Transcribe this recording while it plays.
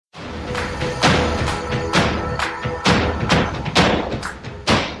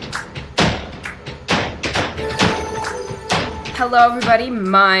Hello, everybody.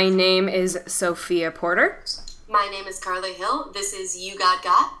 My name is Sophia Porter. My name is Carly Hill. This is You Got,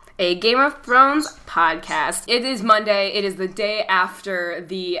 a Game of Thrones podcast. It is Monday. It is the day after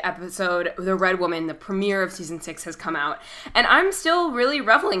the episode The Red Woman, the premiere of Season 6, has come out. And I'm still really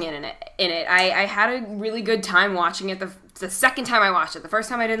reveling in it. I had a really good time watching it the second time I watched it. The first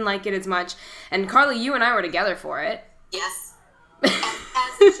time I didn't like it as much. And Carly, you and I were together for it. Yes.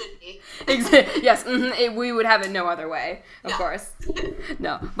 As it should be. Yes, we would have it no other way, of course.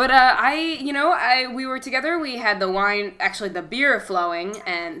 No, but we were together. We had the wine, actually the beer flowing,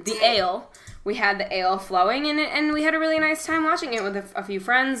 and the ale. We had the ale flowing, and we had a really nice time watching it with a few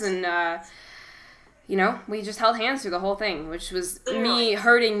friends, and we just held hands through the whole thing, which was me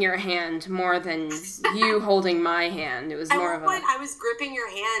hurting your hand more than you holding my hand. It was more of a... At one point, I was gripping your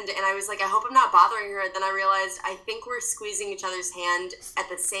hand, and I was like, I hope I'm not bothering her. Then I realized, I think we're squeezing each other's hand at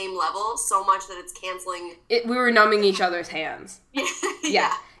the same level so much that it's canceling... We were numbing each other's hands.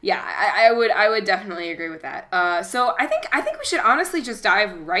 Yeah. I would definitely agree with that. So I think we should honestly just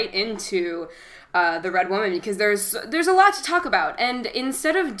dive right into... The Red Woman, because there's a lot to talk about, and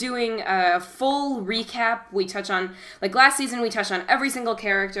instead of doing a full recap, we touch on, like last season, we touched on every single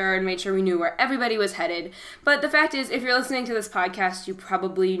character and made sure we knew where everybody was headed, but the fact is, if you're listening to this podcast, you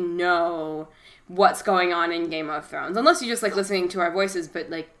probably know what's going on in Game of Thrones, unless you just like listening to our voices, but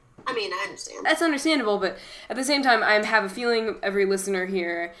like... I mean, I understand. That's understandable, but at the same time, I have a feeling every listener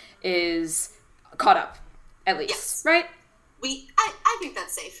here is caught up, at least, yes. Right? I think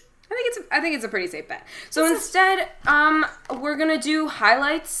that's safe. I think it's a pretty safe bet. So instead, we're gonna do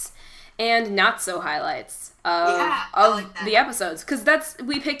highlights and not so highlights of the episodes, because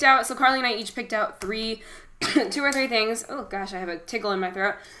we picked out. So Carly and I each picked out two or three things. Oh gosh, I have a tickle in my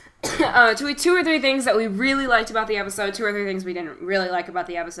throat. Two or three things that we really liked about the episode. Two or three things we didn't really like about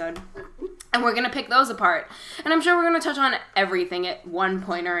the episode. And we're gonna pick those apart. And I'm sure we're gonna touch on everything at one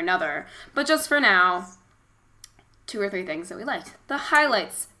point or another. But just for now, two or three things that we liked. The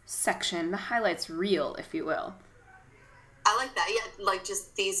highlights section, the highlights reel, if you will. I like that. Yeah, like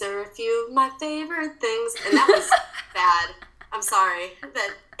just these are a few of my favorite things, and that was bad. I'm sorry.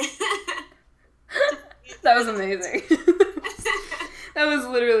 That was amazing. That was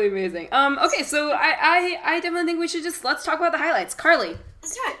literally amazing. Okay, so I definitely think we should let's talk about the highlights. Carly,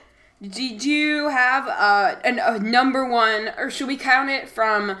 let's do it. Did you have a number one, or should we count it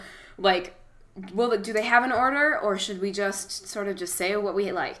from like? Well, do they have an order, or should we just sort of just say what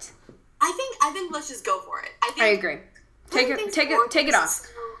we liked? I think let's just go for it. I agree. Take it off.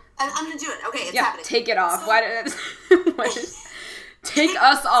 I'm gonna do it. Okay, it's happening. Take it off. So, take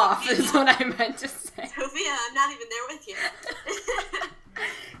us off is what I meant to say. Sophia, I'm not even there with you.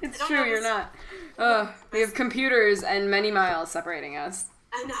 It's true, you're not. We have computers and many miles separating us.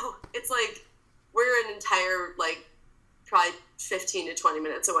 I know. It's like we're an entire probably 15 to 20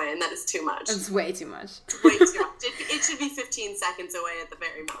 minutes away, and that is too much. It's way too much. Way too much. It should be 15 seconds away at the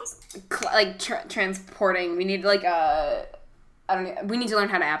very most. Transporting. We need we need to learn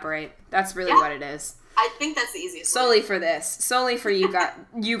how to apparate. That's really what it is. I think that's the easiest Solely way. For this. Solely for you got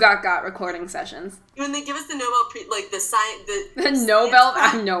recording sessions. When they give us the Nobel the science... The Nobel?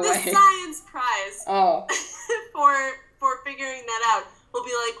 No way. The science prize. Oh. for figuring that out. We'll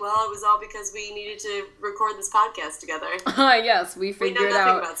be like, well, it was all because we needed to record this podcast together. Yes, we figured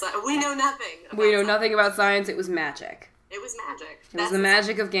out. We know nothing. We know nothing about science. It was magic. It was magic. It was the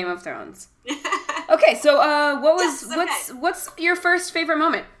magic of Game of Thrones. Okay, so what's your first favorite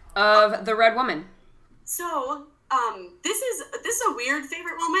moment of The Red Woman? So, this is a weird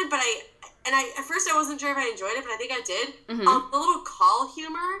favorite moment, but at first I wasn't sure if I enjoyed it, but I think I did. Mm-hmm. The little call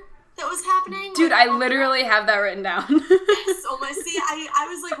humor that was happening. Dude, I literally have that written down. Yes. Oh my, see, I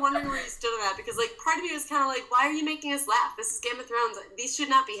was wondering where you stood on that, because part of me was kind of like, why are you making us laugh? This is Game of Thrones. These should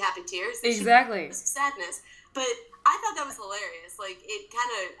not be happy tears. Exactly. This is sadness. But I thought that was hilarious. It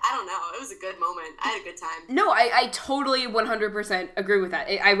kind of, I don't know, it was a good moment. I had a good time. No, I totally 100% agree with that.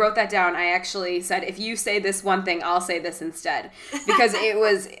 I wrote that down. I actually said, if you say this one thing, I'll say this instead. Because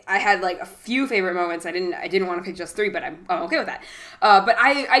I had a few favorite moments. I didn't want to pick just three, but I'm okay with that. But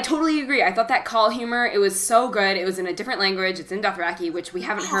I totally agree. I thought that call humor, it was so good. It was in a different language. It's in Dothraki, which we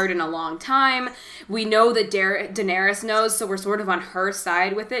haven't heard in a long time. We know that Daenerys knows, so we're sort of on her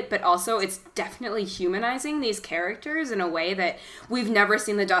side with it, but also it's definitely humanizing these characters in a way that we've never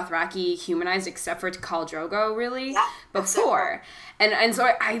seen the Dothraki humanized except for Khal Drogo, really, before. And so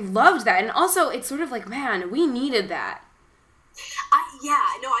I loved that. And also, it's sort of man, we needed that.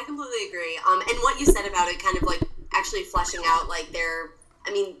 I completely agree. And what you said about it kind of actually fleshing out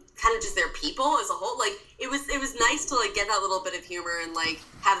kind of just their people as a whole. Like, it was nice to, like, get that little bit of humor and, like,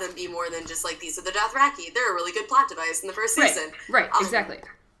 have them be more than just, like, these are the Dothraki. They're a really good plot device in the first season. Right, exactly.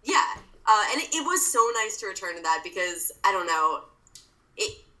 Yeah. And it was so nice to return to that because, I don't know,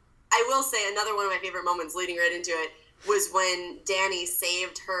 I will say another one of my favorite moments leading right into it was when Dany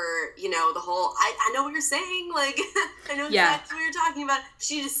saved her, you know, the whole, I know what you're saying, like, I know exactly what you're talking about.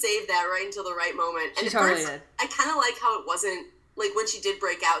 She just saved that right until the right moment. And she totally did. I kind of like how it wasn't, like, when she did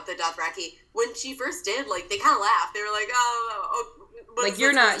break out the Dothraki, when she first did, like, they kind of laughed. They were like, like,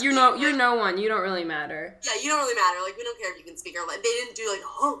 you're no one. You don't really matter. Yeah, you don't really matter. Like, we don't care if you can speak our language. They didn't do, like,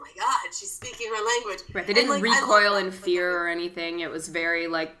 oh my god, she's speaking her language. Right, they didn't recoil in fear or anything. It was very,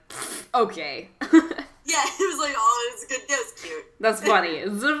 like, okay. Yeah, it was like, oh, it's good. That was cute. That's funny.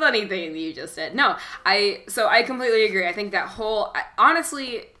 It's a funny thing that you just said. No, I completely agree. I think that whole,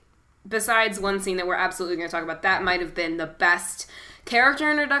 honestly, besides one scene that we're absolutely going to talk about, that might have been the best character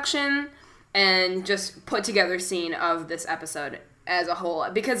introduction and just put together scene of this episode as a whole.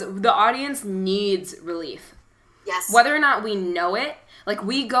 Because the audience needs relief. Yes. Whether or not we know it, like,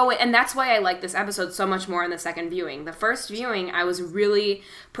 we go in, and that's why I like this episode so much more in the second viewing. The first viewing, I was really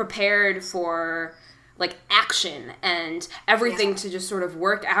prepared for, like, action and everything to just sort of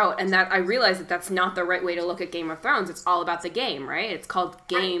work out, and that I realized that that's not the right way to look at Game of Thrones. It's all about the game, right? It's called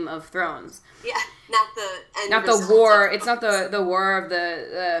Game of Thrones. Yeah, not the end result. War. It's not the War of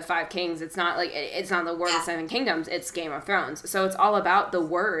the Five Kings. It's not like it's not the War of the Seven Kingdoms. It's Game of Thrones. So it's all about the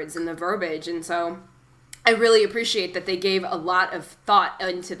words and the verbiage, and so I really appreciate that they gave a lot of thought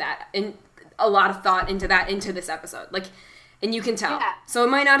into that, into this episode. Like, and you can tell. Yeah. So it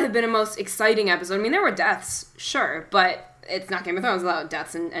might not have been a most exciting episode. I mean, there were deaths, sure, but it's not Game of Thrones without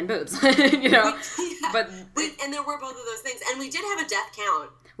deaths and boobs, you know. But and there were both of those things, and we did have a death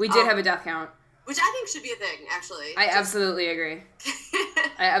count. We did have a death count, which I think should be a thing, actually. I absolutely agree.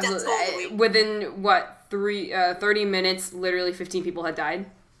 I absolutely within 30 minutes, literally 15 people had died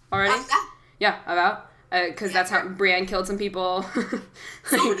already. Yeah, about. Because that's how Brienne killed some people.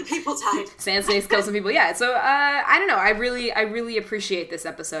 So many people died. Sand Snakes killed some people. Yeah, so I don't know. I really appreciate this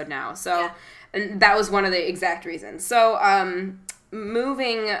episode now. So, and that was one of the exact reasons. So,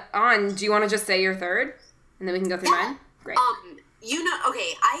 moving on, do you want to just say your third? And then we can go through mine? Great. You know,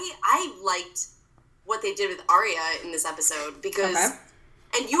 okay, I liked what they did with Arya in this episode because,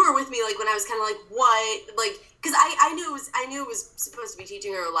 and you were with me, like, when I was kind of like, what? Like, because I knew it was supposed to be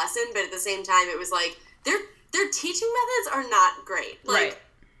teaching her a lesson, but at the same time, it was like, their teaching methods are not great. Like, right.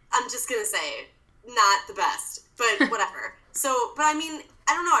 I'm just gonna say, not the best, but whatever. So, but I mean,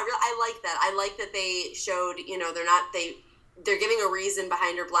 I don't know. I like that. I like that they showed, you know, they're giving a reason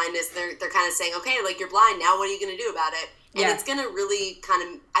behind her blindness. They're kind of saying, okay, like, you're blind now. What are you gonna do about it? And it's gonna really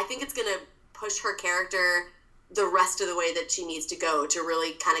I think it's gonna push her character the rest of the way that she needs to go to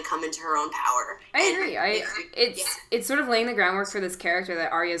really kind of come into her own power. I agree. It's sort of laying the groundwork for this character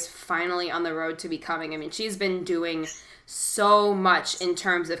that Arya's finally on the road to becoming. I mean, she's been doing so much in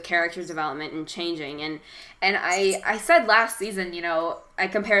terms of character development and changing. And I said last season, you know, I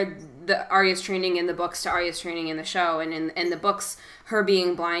compared the Arya's training in the books to Arya's training in the show. And in the books, her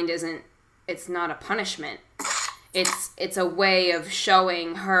being blind it's not a punishment. It's a way of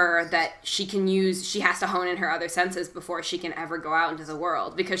showing her that she has to hone in her other senses before she can ever go out into the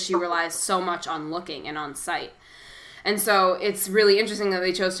world because she relies so much on looking and on sight. And so it's really interesting that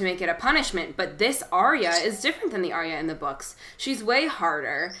they chose to make it a punishment, but this Arya is different than the Arya in the books. She's way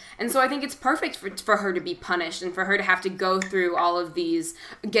harder, and so I think it's perfect for her to be punished and for her to have to go through all of these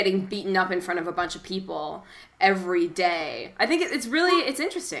getting beaten up in front of a bunch of people every day. I think it's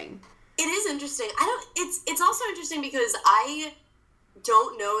interesting. It is interesting. It's also interesting because I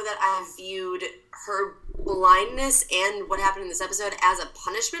don't know that I've viewed her blindness and what happened in this episode as a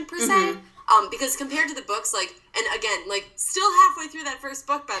punishment per se. Because compared to the books, like, and again, like, still halfway through that first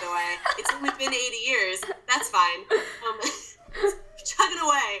book, by the way. It's only been 80 years. That's fine. Chugging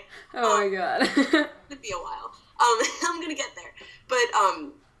away. Oh my god. It'd be a while. I'm gonna get there. But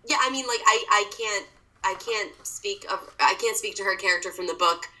yeah, I mean, like, I can't speak to her character from the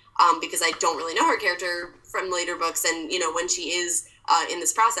book. Because I don't really know her character from later books and, you know, when she is in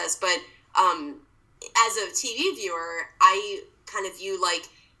this process. But as a TV viewer, I kind of view, like,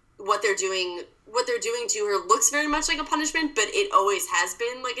 what they're doing to her looks very much like a punishment, but it always has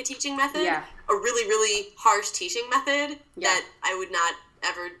been, like, a teaching method. Yeah. A really, really harsh teaching method that I would not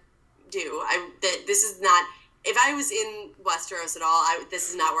ever do. This is not... If I was in Westeros at all,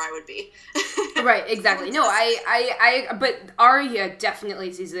 this is not where I would be. Right, exactly. No, but Arya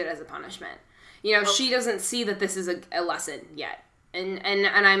definitely sees it as a punishment. You know, she doesn't see that this is a lesson yet. And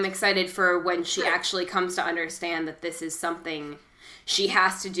I'm excited for when she actually comes to understand that this is something she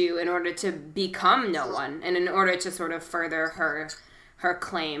has to do in order to become no one, and in order to sort of further her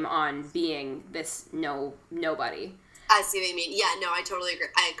claim on being this nobody. I see what you mean. Yeah, no, I totally agree.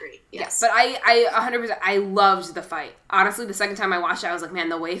 I agree. Yes. Yeah, but I 100%, I loved the fight. Honestly, the second time I watched it, I was like, man,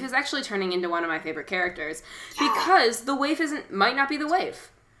 the waif is actually turning into one of my favorite characters. Yeah. Because the waif might not be the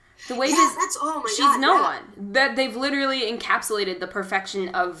waif. The waif she's no one. That they've literally encapsulated the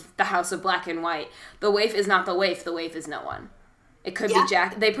perfection of the House of Black and White. The waif is not the waif is no one. It could be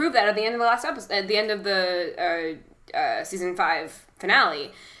Jack. They proved that at the end of the last episode, at the end of the season 5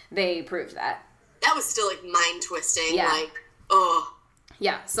 finale. They proved that. That was still, like, mind-twisting. Yeah. Like, oh.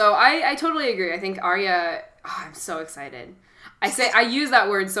 Yeah, so I totally agree. I think Arya... Oh, I'm so excited. I use that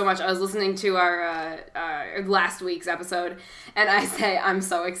word so much. I was listening to our last week's episode, and I say I'm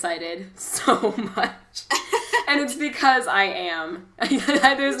so excited so much. And it's because I am.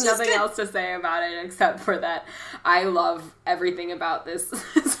 There's nothing else to say about it except for that I love everything about this.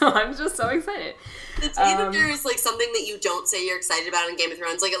 So I'm just so excited. It's even if there is, like, something that you don't say you're excited about in Game of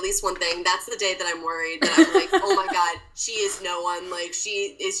Thrones, like, at least one thing, that's the day that I'm worried, that I'm like, oh my god, she is no one. Like,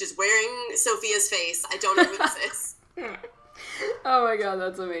 she is just wearing Sophia's face. I don't know who this is. Oh my god,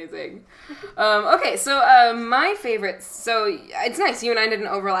 that's amazing. Okay, so my favorites. So it's nice. You and I didn't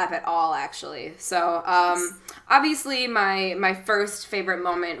overlap at all, actually. So obviously, my first favorite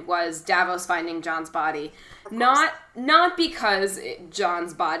moment was Davos finding Jon's body. Not because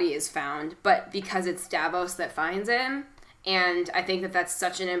Jon's body is found, but because it's Davos that finds him. And I think that that's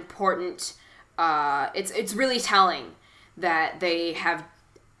such an important. It's really telling that they have.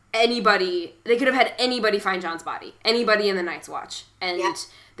 They could have had anybody find Jon's body. Anybody in the Night's Watch. And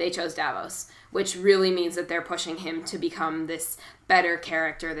they chose Davos, which really means that they're pushing him to become this better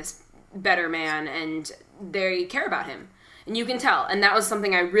character, this better man, and they care about him. And you can tell. And that was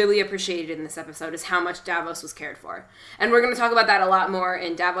something I really appreciated in this episode, is how much Davos was cared for. And we're going to talk about that a lot more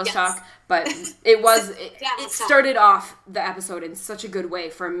in Davos Talk, but it started off the episode in such a good way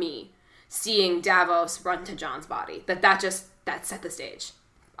for me, seeing Davos run to Jon's body. That set the stage.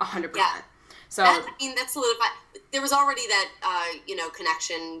 100%. Yeah. So that solidified. There was already that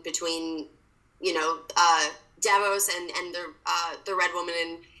connection between Davos and the Red Woman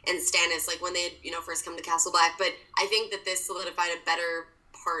and Stannis, like when they had first come to Castle Black. But I think that this solidified a better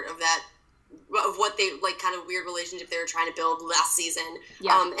part of that, of what they, like, kind of weird relationship they were trying to build last season.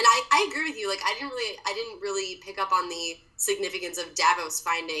 Yeah. And I agree with you. Like, I didn't really pick up on the significance of Davos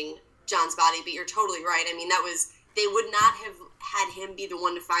finding Jon's body, but you're totally right. I mean, they would not have had him be the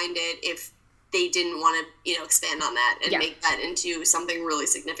one to find it if they didn't want to, expand on that and make that into something really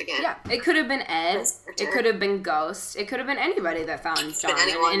significant. Yeah, it could have been Ed. It could have been Ghost. It could have been anybody that found Jon.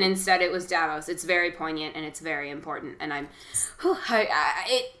 And instead it was Davos. It's very poignant and it's very important. And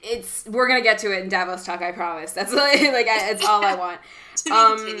we're going to get to it in Davos Talk, I promise. That's it's all I want. To be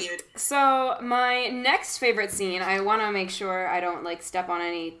continued. So my next favorite scene, I want to make sure I don't, step on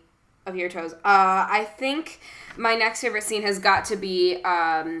any of your toes. I think my next favorite scene has got to be,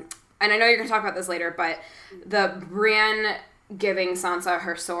 and I know you're going to talk about this later, but the Brienne giving Sansa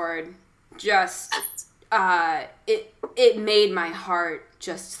her sword just, it made my heart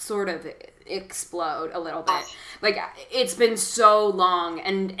just sort of explode a little bit. Like, it's been so long,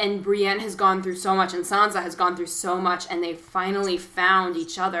 and Brienne has gone through so much, and Sansa has gone through so much, and they finally found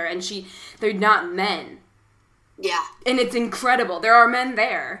each other, and they're not men. Yeah. And it's incredible. There are men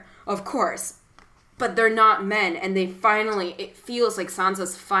there, of course, but they're not men, and it feels like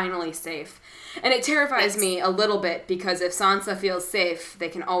Sansa's finally safe. And it terrifies me a little bit, because if Sansa feels safe, they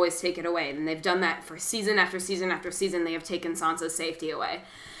can always take it away. And they've done that for season after season after season. They have taken Sansa's safety away.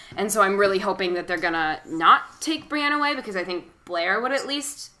 And so I'm really hoping that they're gonna not take Brienne away, because I think Blair would at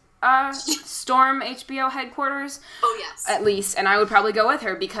least storm HBO headquarters. Oh, yes. At least. And I would probably go with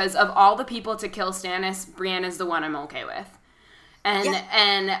her, because of all the people to kill Stannis, Brienne is the one I'm okay with.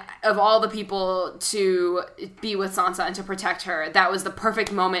 And of all the people to be with Sansa and to protect her, that was the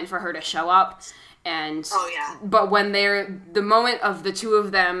perfect moment for her to show up. And but when the moment of the two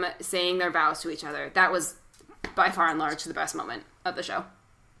of them saying their vows to each other, that was by far and large the best moment of the show.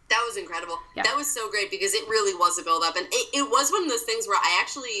 That was incredible. Yeah. That was so great, because it really was a build up, and it was one of those things where I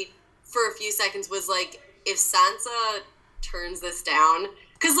actually, for a few seconds, was like, if Sansa turns this down,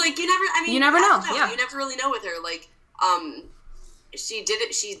 because you never know. Yeah. You never really know with her. Like,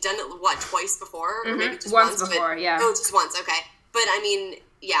 she's done it twice before, or maybe just once before. Yeah. Oh, just once. Okay, but I mean,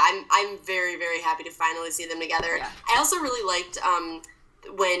 yeah, I'm very, very happy to finally see them together. Yeah. I also really liked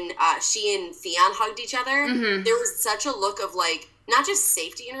when she and Theon hugged each other. Mm-hmm. There was such a look of, like, not just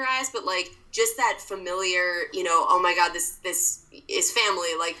safety in her eyes, but, like, just that familiar, oh my god, this is family.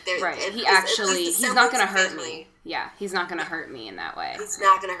 Like, right. He's not going to hurt me. Yeah, he's not gonna hurt me in that way. He's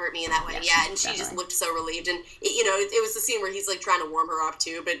not gonna hurt me in that way. Yeah, and she definitely. just looked so relieved, and it was the scene where he's like trying to warm her up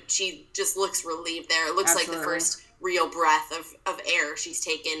too, but she just looks relieved there. It looks like the first real breath of air she's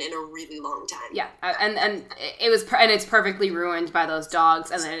taken in a really long time. Yeah, and it was, and it's perfectly ruined by those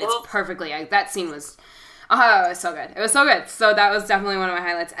dogs, and then it's perfectly, that scene was, it was so good. It was so good. So that was definitely one of my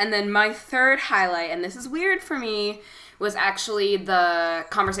highlights. And then my third highlight, and this is weird for me, was actually the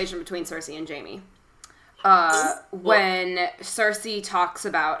conversation between Cersei and Jaime. When Cersei talks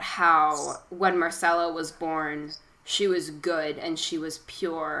about how when Myrcella was born, she was good and she was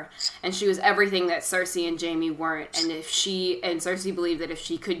pure and she was everything that Cersei and Jaime weren't, and Cersei believed that if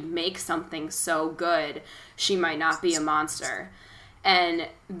she could make something so good, she might not be a monster. And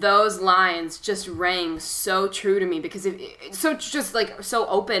those lines just rang so true to me because so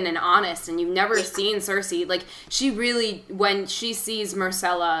open and honest, and you've never seen Cersei, like, she really, when she sees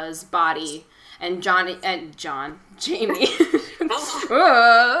Myrcella's body and Jaime,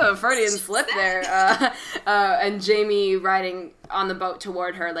 Freudian slip there, and Jaime riding on the boat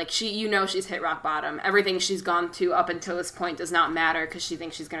toward her, like, she's hit rock bottom. Everything she's gone to up until this point does not matter because she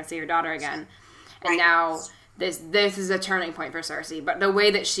thinks she's going to see her daughter again. And now this is a turning point for Cersei. But the way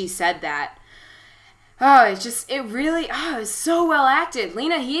that she said that, it's so well acted.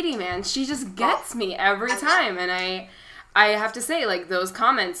 Lena Headey, man, she just gets me every time. And I have to say, like, those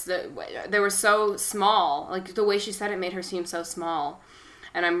comments, they were so small. Like, the way she said it made her seem so small.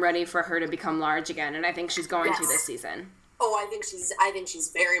 And I'm ready for her to become large again. And I think she's going to this season. Oh, I think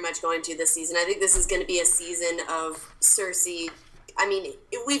she's very much going to this season. I think this is going to be a season of Cersei. I mean,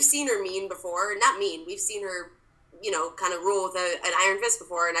 we've seen her mean before. Not mean. We've seen her, kind of rule with an iron fist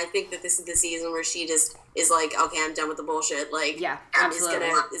before. And I think that this is the season where she just is like, okay, I'm done with the bullshit. Like, yeah, absolutely.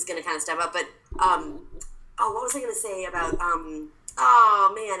 Is gonna kind of step up. But, what was I going to say about, about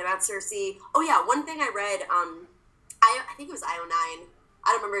Cersei? Oh, yeah, one thing I read, I think it was IO9. I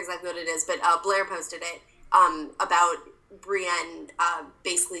don't remember exactly what it is, but Blair posted it, about Brienne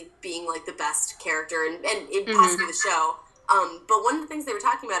basically being, like, the best character and possibly the show. But one of the things they were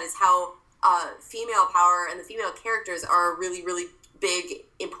talking about is how female power and the female characters are a really, really big,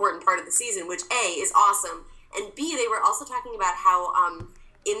 important part of the season, which, A, is awesome, and B, they were also talking about how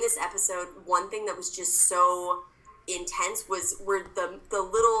in this episode, one thing that was just so intense were the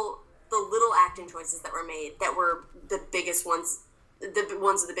little acting choices that were made that were the biggest ones, the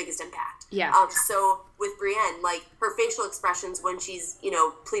ones with the biggest impact. Yeah. So with Brienne, like, her facial expressions when she's,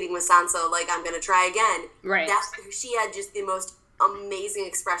 pleading with Sansa, like, I'm going to try again. Right. She had just the most amazing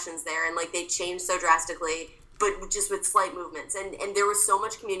expressions there, and, like, they changed so drastically, but just with slight movements. And there was so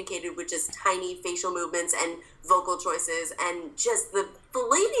much communicated with just tiny facial movements and vocal choices, and just the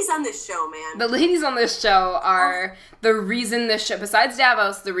ladies on this show, man. The ladies on this show are the reason this show, besides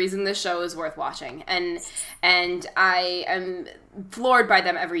Davos, the reason this show is worth watching. And I am floored by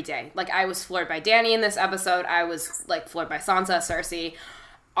them every day. Like, I was floored by Dany in this episode. I was, like, floored by Sansa, Cersei,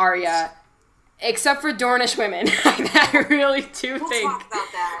 Arya, except for Dornish women. I really do think we'll talk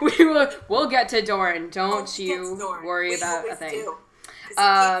about that. We'll get to Dorne. Don't you worry about a thing.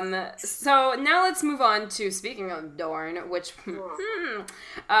 So now let's move on to, speaking of Dorne, which we're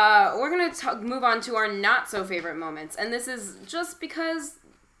going to move on to our not so favorite moments, and this is just because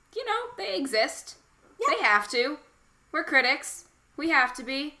they exist. Yeah. They have to. We're critics. We have to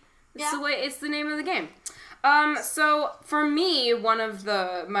be. It's the way. It's the name of the game. So for me, one of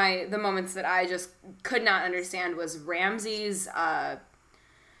the moments that I just could not understand was Ramsay's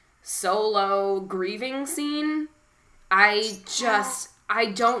solo grieving scene. I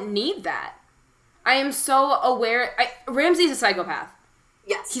don't need that. I am so aware. Ramsay's a psychopath.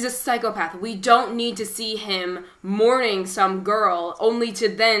 Yes. He's a psychopath. We don't need to see him mourning some girl only to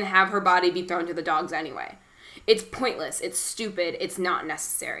then have her body be thrown to the dogs anyway. It's pointless. It's stupid. It's not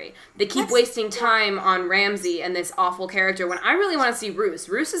necessary. They keep wasting time on Ramsay and this awful character when I really want to see Roose.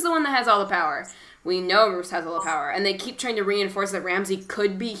 Roose is the one that has all the power. We know Roose has all the power. And they keep trying to reinforce that Ramsay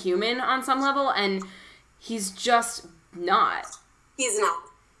could be human on some level, and he's just not. He's not.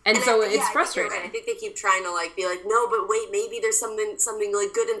 And so it's frustrating. I think they keep trying to, like, be like, no, but wait, maybe there's something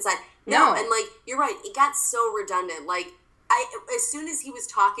like good inside. No, and, like, you're right. It got so redundant. Like, as soon as he was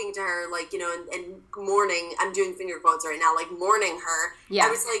talking to her, like, and mourning, I'm doing finger quotes right now, like, mourning her, I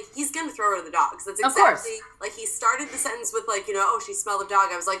was like, he's going to throw her to the dogs. That's exactly, like, he started the sentence with, like, she smelled a dog.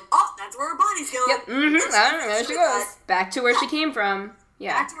 I was like, oh, that's where her body's going. Yep, there she goes. Back to where she came from.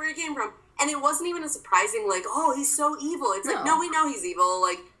 Yeah. Back to where he came from. And it wasn't even a surprising, like, oh, he's so evil. It's like, no, we know he's evil.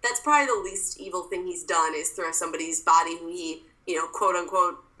 Like, that's probably the least evil thing he's done is throw somebody's body who he,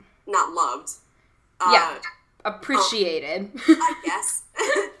 quote-unquote, not loved. appreciated. I guess.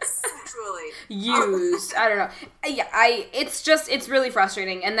 Sexually. Used. I don't know. Yeah, it's really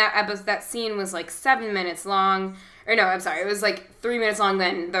frustrating. And that scene was like 7 minutes long. Or no, I'm sorry. It was like 3 minutes long,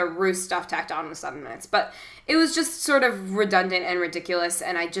 then the Ruth stuff tacked on was 7 minutes. But it was just sort of redundant and ridiculous,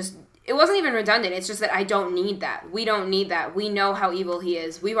 and it wasn't even redundant. It's just that I don't need that. We don't need that. We know how evil he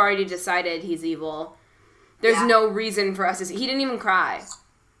is. We've already decided he's evil. There's no reason for us to see. He didn't even cry.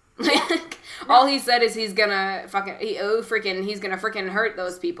 All he said is he's gonna he's gonna freaking hurt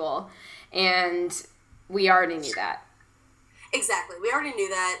those people. And we already knew that. Exactly. We already knew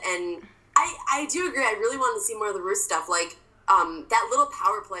that, and I do agree. I really wanted to see more of the Ruth stuff, like that little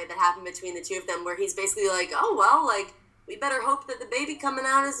power play that happened between the two of them, where he's basically like, "Oh well, like we better hope that the baby coming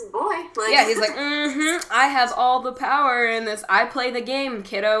out is a boy." Like, yeah, he's like, I have all the power in this. I play the game,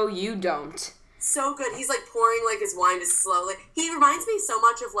 kiddo. You don't. So good. He's like pouring like his wine just slowly. He reminds me so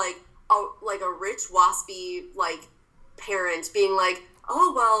much of like a rich waspy like parent being like,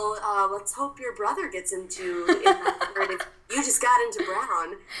 "Oh well, let's hope your brother gets into it. You just got into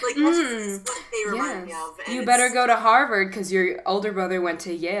Brown." Like that's what they remind me of. And you better go to Harvard because your older brother went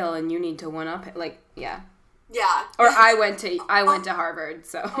to Yale and you need to one up. Like, yeah. Yeah. Or I went to Harvard,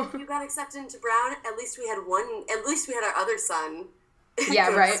 so. Oh, you got accepted into Brown. At least we had our other son. Yeah,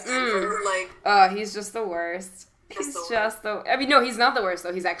 right. Like, he's just the worst. I mean, no, he's not the worst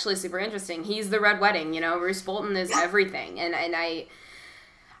though. He's actually super interesting. He's the Red Wedding, Roose Bolton is everything, and I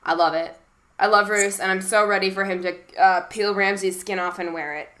love it. I love Roose, and I'm so ready for him to peel Ramsey's skin off and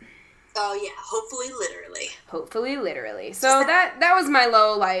wear it. Oh yeah, hopefully literally. Hopefully literally. So that was my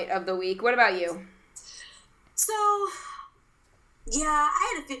low light of the week. What about you? So, yeah,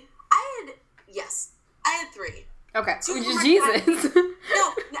 I had 3. Okay. Jesus.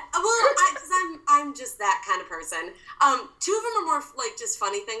 No, well, because I'm just that kind of person. 2 of them are more like just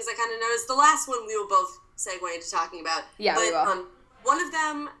funny things I kind of noticed. The last one we will both segue into talking about. Yeah, but, we will. One of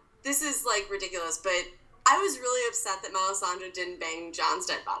them, this is like ridiculous, but I was really upset that Melisandre didn't bang John's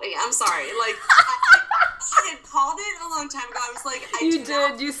dead body. I'm sorry. Like, I had called it a long time ago. I was like, You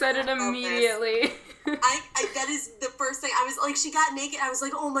did. You said it immediately. That is the first thing. I was like, she got naked. I was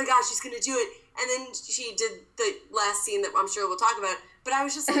like, oh my gosh, she's going to do it. And then she did the last scene that I'm sure we'll talk about. But I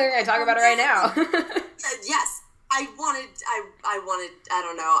was just like, I talk about it right now. Yes. I wanted, I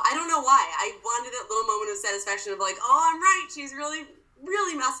don't know. I don't know why. I wanted that little moment of satisfaction of like, oh, I'm right. She's really,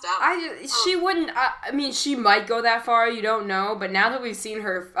 really messed up. She wouldn't, I mean, she might go that far. You don't know. But now that we've seen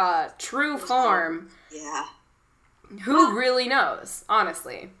her true form. Yeah. Who really knows,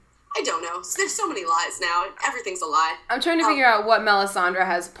 honestly? I don't know. There's so many lies now. Everything's a lie. I'm trying to figure out what Melisandre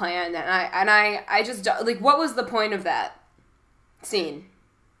has planned, and I just, like, what was the point of that scene?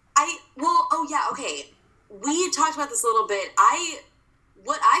 Okay. We had talked about this a little bit.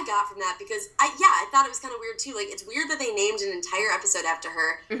 What I got from that, because I thought it was kind of weird too. Like, it's weird that they named an entire episode after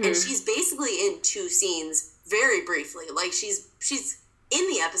her, and she's basically in 2 scenes very briefly. Like, she's in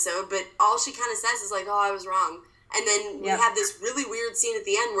the episode, but all she kind of says is like, "Oh, I was wrong." And then we have this really weird scene at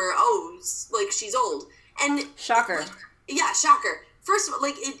the end where, she's old. And shocker. Shocker. First of all,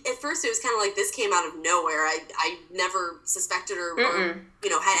 at first it was kind of like this came out of nowhere. I never suspected or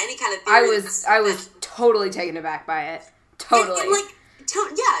had any kind of theory. I was totally taken aback by it. Totally.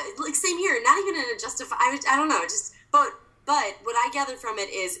 And same here. Not even in a justify. I don't know. But what I gathered from it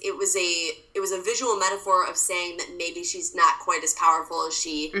is it was a visual metaphor of saying that maybe she's not quite as powerful as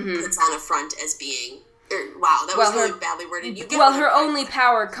she puts on a front as being. Wow, that was really badly worded. Her only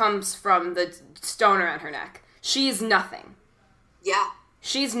power comes from the stone around her neck. She's nothing. Yeah.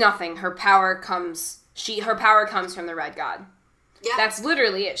 She's nothing. Her power comes from the Red God. Yeah. That's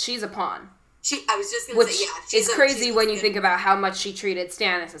literally it. She's a pawn. I was just going to say, yeah. It's crazy when you think about how much she treated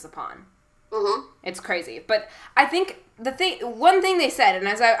Stannis as a pawn. Mm-hmm. It's crazy. But I think one thing they said, and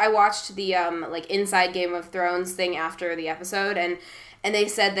as I watched the Inside Game of Thrones thing after the episode, and they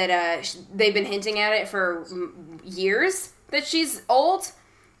said that they've been hinting at it for years that she's old.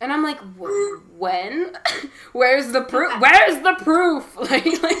 And I'm like, when? Where's the proof? Where's the proof? Like,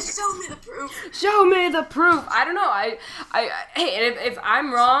 show me the proof. Show me the proof. I don't know. Hey, if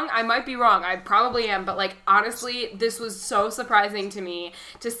I'm wrong, I might be wrong. I probably am. But, honestly, this was so surprising to me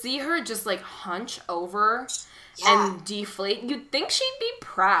to see her just, hunch over and deflate. You'd think she'd be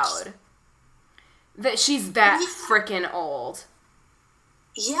proud that she's that freaking old.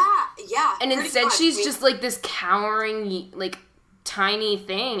 Yeah. And instead she's just, this cowering, tiny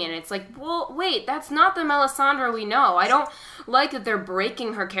thing, and it's well, wait, that's not the Melisandre we know. I don't like that they're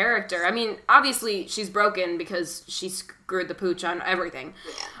breaking her character. I mean, obviously she's broken because she screwed the pooch on everything.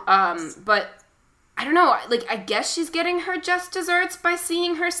 But I don't know, I guess she's getting her just desserts by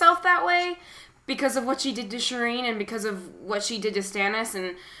seeing herself that way, because of what she did to Shireen and because of what she did to Stannis.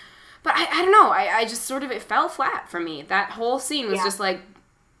 But I don't know. I just sort of, it fell flat for me. That whole scene was just like,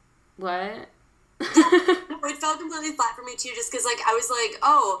 what? It fell completely flat for me too, just because, like, I was like,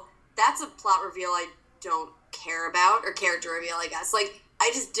 oh, that's a plot reveal I don't care about, or character reveal, I guess. Like,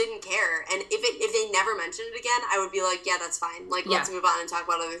 I just didn't care, and if they never mentioned it again, I would be like, yeah, that's fine. Like, let's move on and talk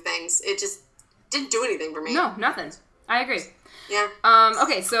about other things. It just didn't do anything for me. No, nothing. I agree. Yeah.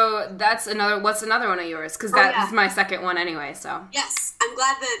 Okay, so what's another one of yours? Because that's my second one anyway, so. Yes, I'm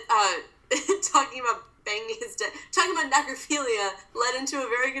glad that talking about banging his dad, talking about necrophilia led into a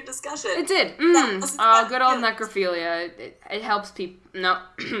very good discussion. It did. Good old necrophilia. It helps people. No.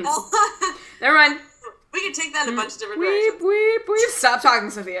 Never mind. We could take that in a bunch of different directions. Weep. Stop talking,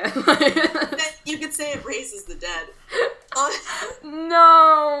 Sophia. You could say it raises the dead.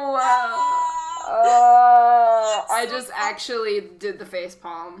 No. I just actually did the face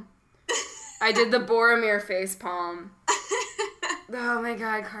palm. I did the Boromir face palm. Oh my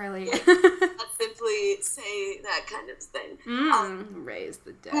god, Carly. Let's simply say that kind of thing. Raise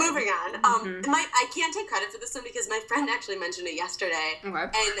the dead. Moving on. I can't take credit for this one because my friend actually mentioned it yesterday. Okay.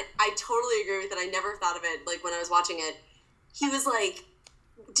 And I totally agree with it. I never thought of it, like, when I was watching it. He was like,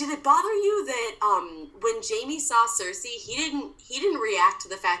 did it bother you that when Jaime saw Cersei, he didn't react to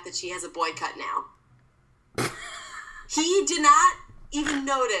the fact that she has a boy cut now? He did not even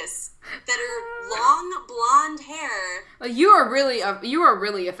notice that her long blonde hair. Well, you are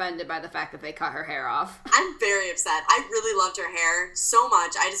really offended by the fact that they cut her hair off. I'm very upset. I really loved her hair so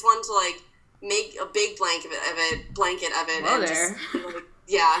much. I just wanted to, like, make a big blanket of it. Whoa and there. Just, like,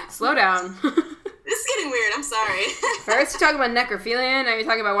 yeah. Slow down. This is getting weird. I'm sorry. First you're talking about necrophilia, now you're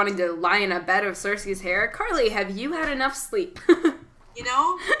talking about wanting to lie in a bed of Cersei's hair. Carly, have you had enough sleep? You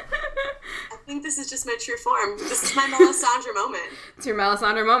know, I think this is just my true form. This is my Melisandre moment. It's your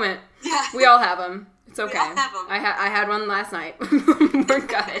Melisandre moment. Yeah. We all have them. It's okay. We all have them. I had one last night. We're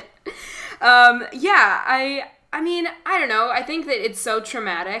good. I mean, I don't know. I think that it's so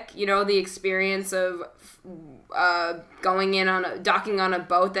traumatic, you know, the experience of docking on a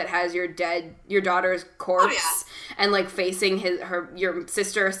boat that has your daughter's corpse and, like, facing your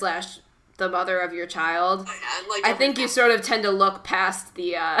sister / the mother of your child. I think you sort of tend to look past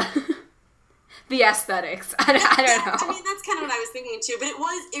the aesthetics. I don't know. I mean, that's kind of what I was thinking too. But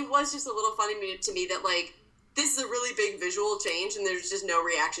it was just a little funny to me that, like, this is a really big visual change and there's just no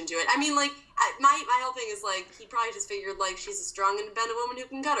reaction to it. I mean, like, my whole thing is, like, he probably just figured, like, she's a strong, independent woman who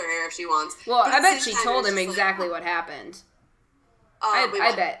can cut her hair if she wants. Well, I bet she told him exactly what happened.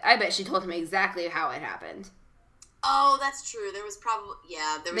 I bet she told him exactly how it happened. Oh, that's true. There was probably,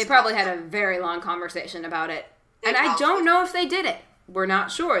 They probably had a very long conversation about it. And I don't know if they did it. We're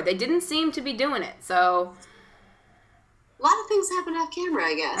not sure. They didn't seem to be doing it, so... A lot of things happen off camera,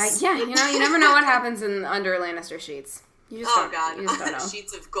 I guess. Yeah, you know, you never know what happens under Lannister sheets. You just don't know.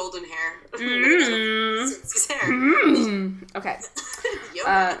 Sheets of golden hair. Okay.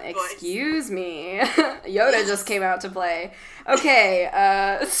 Yoda excuse me. Yoda just came out to play. Okay,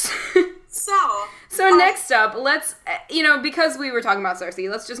 So next up, let's, because we were talking about Cersei,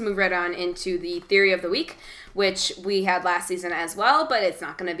 let's just move right on into the theory of the week, which we had last season as well, but it's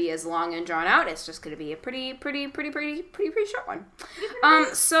not going to be as long and drawn out. It's just going to be a pretty short one.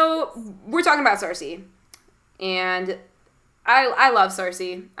 So we're talking about Cersei, and I love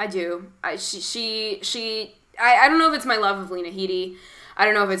Cersei. I do. I don't know if it's my love of Lena Headey. I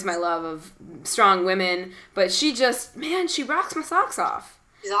don't know if it's my love of strong women, but she rocks my socks off.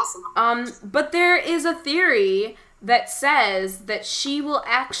 She's awesome. But there is a theory that says that she will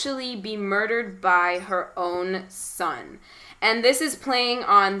actually be murdered by her own son. And this is playing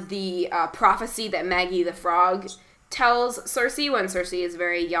on the prophecy that Maggie the Frog tells Cersei when Cersei is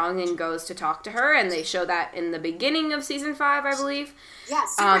very young and goes to talk to her. And they show that in the beginning of season 5, I believe. Yeah,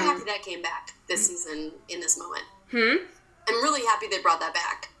 super happy that came back this season in this moment. I'm really happy they brought that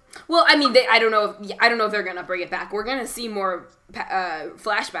back. Well, I mean, I don't know if they're gonna bring it back. We're gonna see more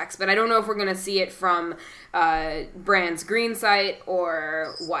flashbacks, but I don't know if we're gonna see it from Bran's green site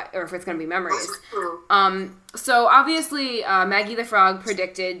or if it's gonna be memories. So obviously, Maggie the Frog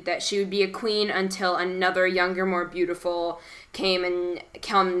predicted that she would be a queen until another younger, more beautiful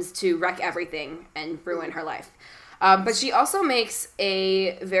comes to wreck everything and ruin her life. But she also makes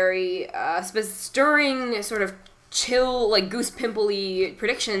a very stirring sort of chill, like goose pimply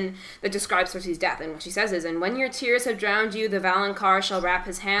prediction that describes Cersei's death. And what she says is, "And when your tears have drowned you, the Valonqar shall wrap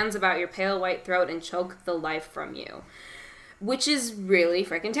his hands about your pale white throat and choke the life from you." Which is really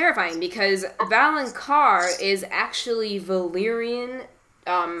freaking terrifying, because Valonqar is actually Valyrian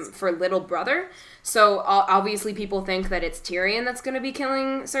for little brother. So obviously people think that it's Tyrion that's going to be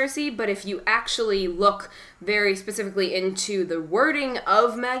killing Cersei, but if you actually look very specifically into the wording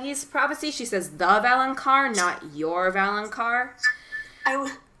of Maggie's prophecy, she says the Valonqar, not your Valonqar. I will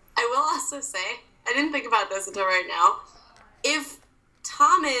also say, I didn't think about this until right now. If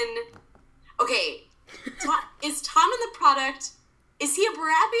Tommen... Okay, is Tommen the product... Is he a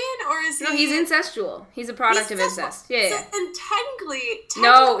Baratheon, or is he... No, he's incestual. He's a product of incest. Yeah, so yeah. then technically...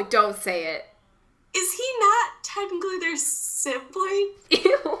 No, don't say it. Is he not technically their sibling?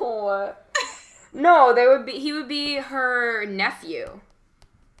 Ew. No, he would be her nephew.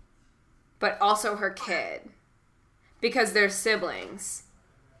 But also her kid. Because they're siblings.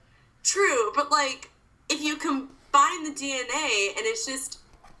 True, but like, if you combine the DNA and it's just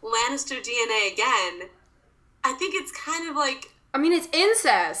Lannister DNA again, I think it's kind of like... I mean, it's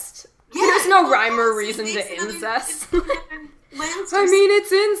incest. Yeah, There's no rhyme or reason to incest. I mean, it's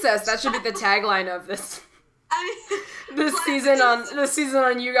incest. That should be the tagline of this. This season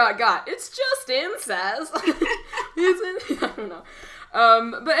on You Got. It's just incest. I don't know.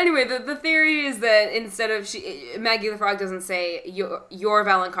 But anyway, the theory is that instead of Maggie the Frog doesn't say your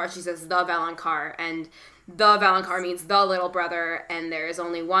Valonqar, she says the Valonqar, and the Valonqar means the little brother, and there is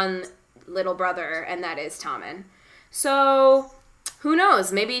only one little brother, and that is Tommen. So who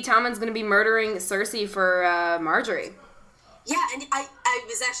knows? Maybe Tommen's going to be murdering Cersei for Marjorie. Yeah, and I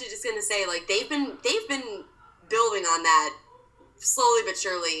was actually just going to say, like, they've been building on that slowly but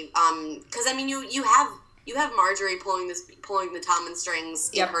surely. Because I mean, you have Marjorie pulling the Tommen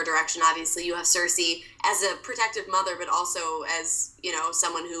strings in her direction. Obviously, you have Cersei as a protective mother, but also as, you know,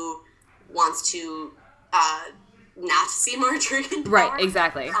 someone who wants to not see Marjorie in power. Right,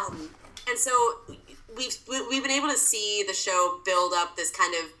 exactly. And so we've been able to see the show build up this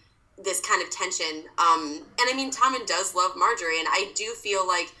kind of tension. And I mean, Tommen does love Marjorie, and I do feel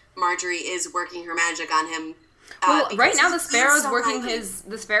like Marjorie is working her magic on him. Well, right now the Sparrow's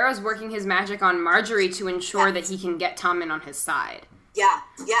working his magic on Marjorie to ensure that he can get Tommen on his side. Yeah.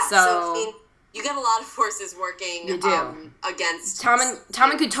 So I mean, you get a lot of forces working against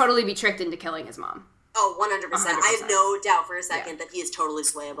Tommen could totally be tricked into killing his mom. Oh, 100%. I have no doubt for a second that he is totally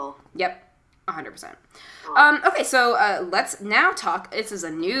slayable. Yep. 100%. Okay, so let's now talk. This is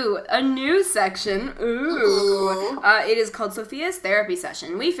a new section. Ooh. It is called Sophia's therapy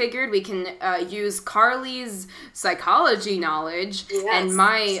session. We figured we can use Carly's psychology knowledge and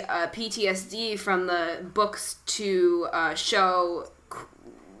my PTSD from the books to show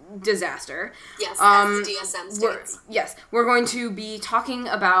disaster. Yes, as the DSM states. We're going to be talking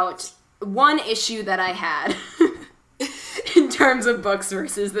about one issue that I had in terms of books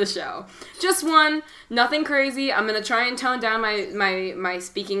versus the show. Just one, nothing crazy. I'm going to try and tone down my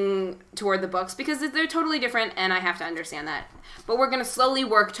speaking toward the books because they're totally different and I have to understand that. But we're going to slowly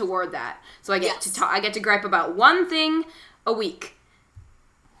work toward that. So I get to gripe about one thing a week.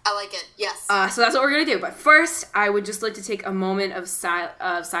 I like it, yes. So that's what we're going to do. But first, I would just like to take a moment of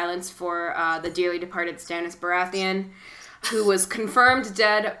silence for the dearly departed Stannis Baratheon, who was confirmed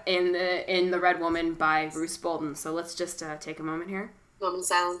dead in the Red Woman by Roose Bolton. So let's just take a moment here. Moment of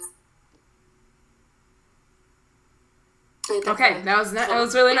silence. Okay, that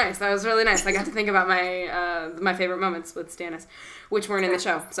was really nice. That was really nice. I got to think about my favorite moments with Stannis, which weren't in the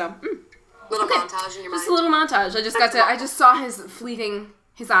show. So little montage in your mind. Just a little montage. I just saw his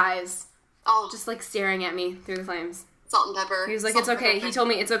eyes, just like staring at me through the flames. Salt and pepper. He was like, "It's okay." He told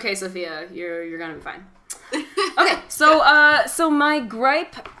me, "It's okay, Sophia. You're gonna be fine." Okay, so my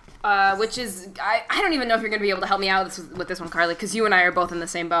gripe, which is I don't even know if you're gonna be able to help me out with this one, Carly, because you and I are both in the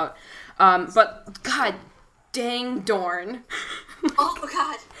same boat. But God dang Dorne. Oh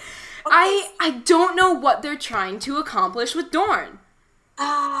God. Okay. I don't know what they're trying to accomplish with Dorne.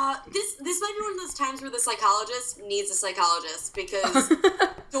 This might be one of those times where the psychologist needs a psychologist because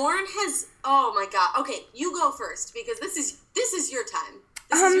Dorne has. Oh my God. Okay, you go first because this is your time.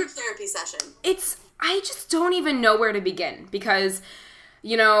 This is your therapy session. I just don't even know where to begin because,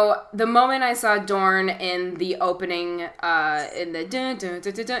 you know, the moment I saw Dorne in the opening, in the dun, dun,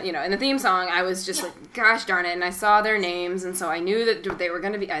 dun, dun, dun, you know, in the theme song, I was just like, gosh darn it, and I saw their names, and so I knew that they were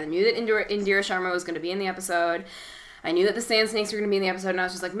going to be, I knew that Indira Sharma was going to be in the episode, I knew that the Sand Snakes were going to be in the episode, and I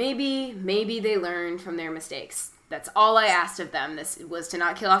was just like, maybe they learned from their mistakes. That's all I asked of them. This was to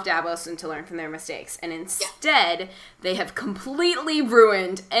not kill off Davos and to learn from their mistakes. And instead, they have completely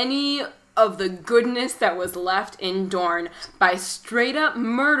ruined any of the goodness that was left in Dorne by straight up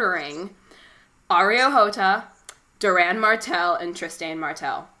murdering Areo Hota, Doran Martell, and Tristan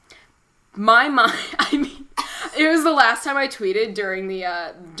Martell. My mind, I mean, It was the last time I tweeted during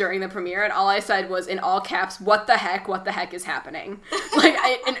the premiere, and all I said was in all caps, "What the heck? What the heck is happening?"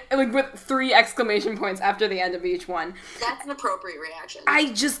 Like with 3 exclamation points after the end of each one. That's an appropriate reaction.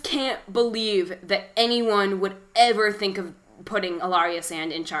 I just can't believe that anyone would ever think of putting Ilaria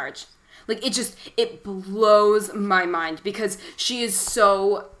Sand in charge. Like, it blows my mind because she is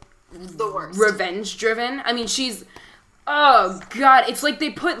so the worst. Revenge driven. I mean, oh god, it's like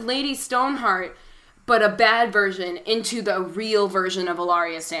they put Lady Stoneheart, but a bad version, into the real version of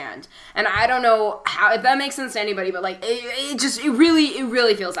Ilaria Sand. And I don't know if that makes sense to anybody, but like it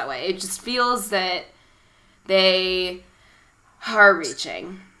really feels that way. It just feels that they are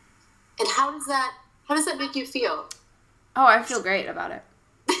reaching. And how does that make you feel? Oh, I feel great about it.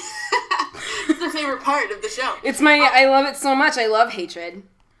 It's the favorite part of the show. I love it so much. I love hatred.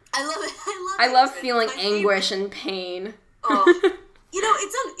 I love it. I love feeling anguish and pain. Oh.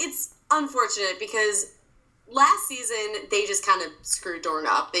 It's unfortunate because last season they just kind of screwed Dorne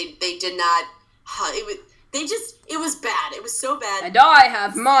up. They did not. It was bad. It was so bad. And I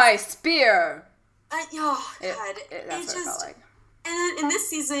have my spear. God, that's what it felt like. And then in this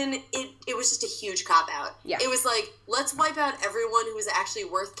season, it was just a huge cop-out. Yeah. It was like, let's wipe out everyone who is actually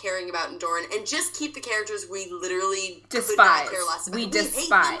worth caring about in Dorne and just keep the characters we literally despise. Could not care less about. We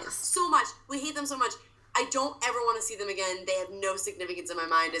despise. Hate them so much. We hate them so much. I don't ever want to see them again. They have no significance in my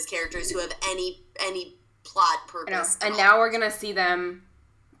mind as characters who have any plot purpose. And now we're going to see them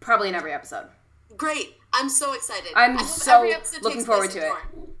probably in every episode. Great. I'm so excited. I'm so looking forward to it.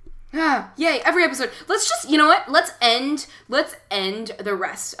 Yay, every episode. Let's just, you know what? Let's end the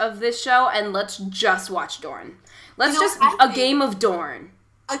rest of this show and let's just watch Dorne. Game of Dorne.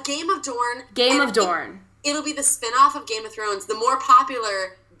 A Game of Dorne. Game of Dorne. It'll be the spin-off of Game of Thrones. The more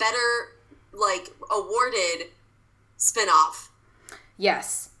popular, better, awarded spin-off.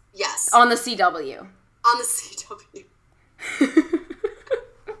 Yes. Yes. On the CW. On the CW.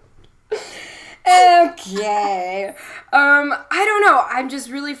 Okay. I don't know. I'm just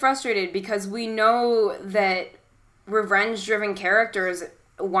really frustrated because we know that revenge-driven characters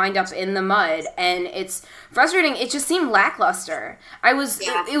wind up in the mud, and it's frustrating. It just seemed lackluster. It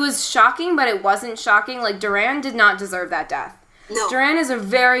was shocking, but it wasn't shocking. Like, Duran did not deserve that death. No. Duran is a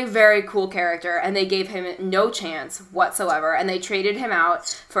very, very cool character, and they gave him no chance whatsoever, and they traded him out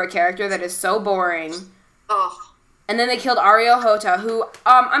for a character that is so boring. Oh. And then they killed Areo Hota, who,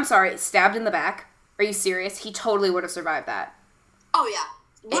 I'm sorry, stabbed in the back. Are you serious? He totally would have survived that. Oh, yeah.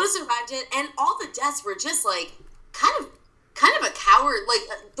 Would have survived it, and all the deaths were just, kind of a coward.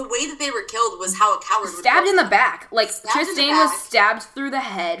 The way that they were killed was how a coward would stabbed in the back. Tristan was stabbed through the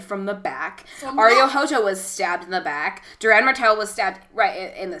head from the back. Areo Hota was stabbed in the back. Duran Martell was stabbed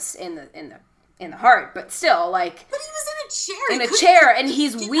right in the heart, but still, But he was in a chair. In a chair, and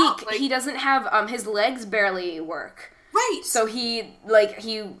he's weak. He doesn't have, his legs barely work. Right. So he's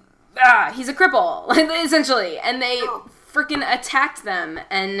a cripple, essentially. And they freaking attacked them,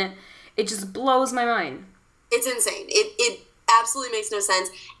 and it just blows my mind. It's insane. It absolutely makes no sense.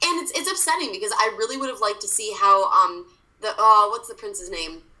 And it's upsetting because I really would have liked to see how, what's the prince's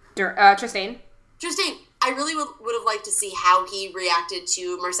name? Tristan. Tristan. I really would have liked to see how he reacted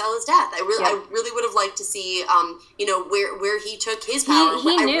to Marcella's death. I really would have liked to see, where he took his power.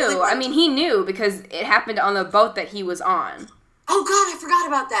 He knew. He knew because it happened on the boat that he was on. Oh God, I forgot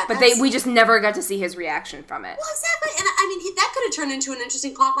about that. But we just never got to see his reaction from it. Well, exactly, and that could have turned into an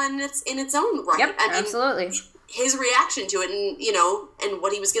interesting plotline in its own right. Yep, absolutely. His reaction to it, and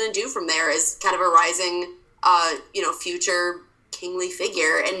what he was going to do from there as kind of a rising, future kingly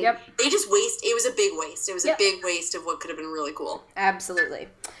figure, and they just it was a big waste. It was a big waste of what could have been really cool. Absolutely.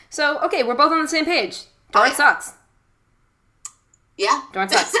 So, okay, we're both on the same page. Dorne sucks. Yeah. Dorne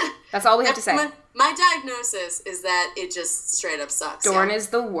sucks. That's all we have to say. My diagnosis is that it just straight up sucks. Dorne is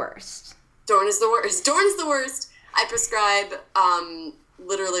the worst. Dorne is the worst. Dorne's the worst. I prescribe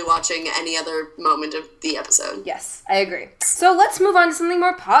literally watching any other moment of the episode. Yes, I agree. So let's move on to something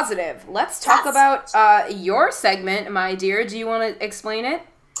more positive. Let's talk about your segment, my dear. Do you want to explain it?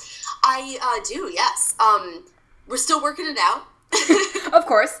 I do, yes. We're still working it out. Of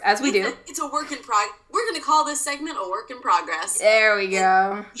course, as we do. It's a work in progress. We're going to call this segment a work in progress. There we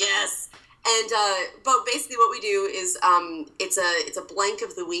go. Yes. And, but basically what we do is, it's a blank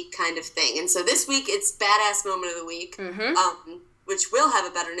of the week kind of thing. And so this week it's badass moment of the week, which will have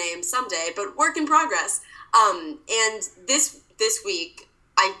a better name someday, but work in progress. And this week,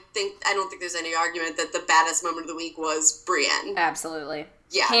 I don't think there's any argument that the badass moment of the week was Brienne. Absolutely.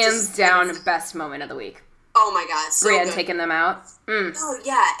 Yeah. Hands down, best moment of the week. Oh my God, so Brienne good. taking them out. Oh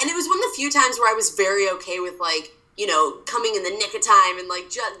yeah, and it was one of the few times where I was very okay with you know, coming in the nick of time and, like,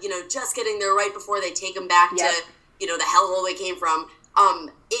 just getting there right before they take them back to, you know, the hellhole they came from.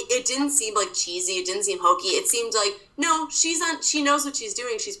 It didn't seem, like, cheesy. It didn't seem hokey. It seemed like, no, she knows what she's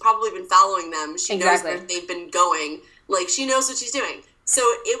doing. She's probably been following them. She knows where they've been going. Like, she knows what she's doing. So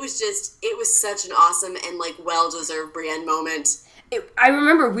it was such an awesome and, like, well-deserved Brienne moment. I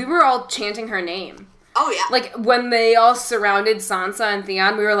remember we were all chanting her name. Oh, yeah. Like, when they all surrounded Sansa and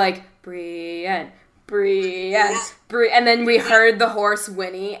Theon, we were like, Brienne, Brienne, Brienne. And then we heard the horse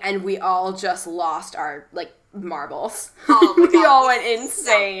whinny, and we all just lost our, like, marbles. Oh, my God. We all went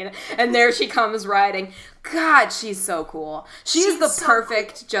insane. And there she comes riding. God, she's so cool. She's the so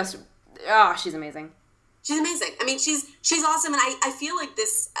perfect, cool. She's amazing. She's amazing. I mean, she's awesome, and I feel like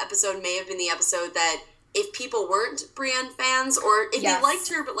this episode may have been the episode that if people weren't Brienne fans, or if they liked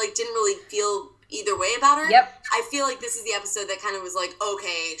her but, like, didn't really feel either way about her, I feel like this is the episode that kind of was like,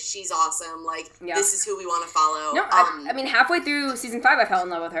 okay, she's awesome, like, this is who we want to follow. No, I mean, halfway through season 5, I fell in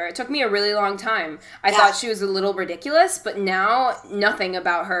love with her. It took me a really long time. I thought she was a little ridiculous, but now nothing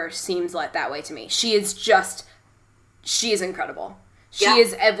about her seems like that way to me. She is incredible. She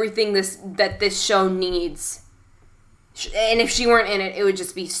is everything that this show needs. And if she weren't in it, it would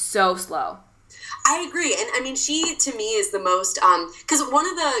just be so slow. I agree. And, I mean, she, to me, is the most, because one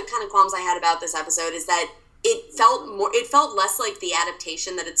of the kind of qualms I had about this episode is that it felt less like the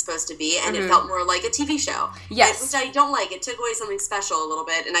adaptation that it's supposed to be, and it felt more like a TV show. Yes. Which I don't like. It took away something special a little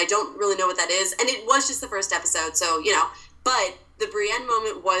bit, and I don't really know what that is. And it was just the first episode, so, you know. But the Brienne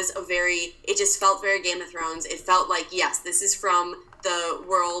moment was it just felt very Game of Thrones. It felt like, yes, this is from the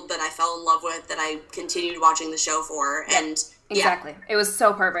world that I fell in love with, that I continued watching the show for, and... Exactly. It was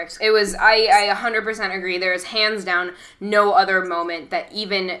so perfect. It was, I 100% agree. There's hands down no other moment that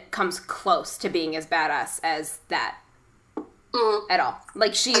even comes close to being as badass as that. At all.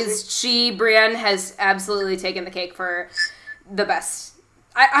 Like, Brienne has absolutely taken the cake for the best.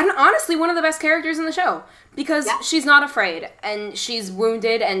 I'm honestly one of the best characters in the show. Because she's not afraid, and she's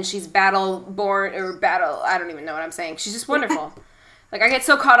wounded, and she's I don't even know what I'm saying. She's just wonderful. Like, I get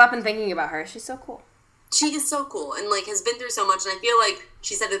so caught up in thinking about her. She's so cool. She is so cool and, like, has been through so much, and I feel like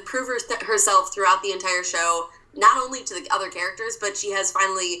she's had to prove herself throughout the entire show, not only to the other characters, but she has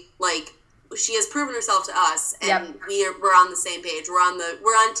finally, like, she has proven herself to us, and we're on the same page. We're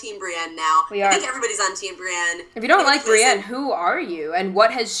on Team Brienne now. I think everybody's on Team Brienne. If you don't like Brienne, who are you, and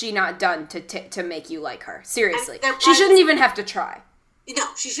what has she not done to make you like her? Seriously. She shouldn't even have to try. No,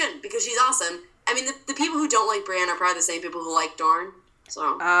 she shouldn't, because she's awesome. I mean, the people who don't like Brienne are probably the same people who like Dorne,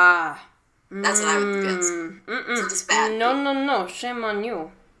 so... That's what I would guess. So it's bad. No. Shame on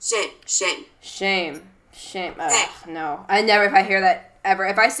you. Shame. Ugh, no. If I hear that ever,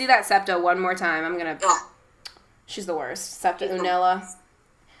 if I see that Septa one more time, I'm gonna... She's the worst. Septa Unella.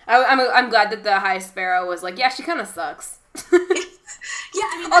 I'm glad that the High Sparrow was like, yeah, she kind of sucks.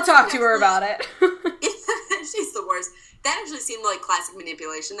 I mean... I'll talk to her about it. She's the worst. That actually seemed like classic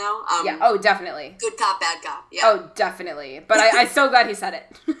manipulation, though. Definitely. Good cop, bad cop. Yeah. Oh, definitely. But I'm so glad he said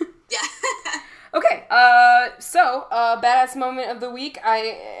it. Yeah. Okay, so, badass moment of the week.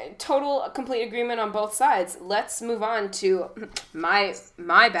 Complete agreement on both sides. Let's move on to my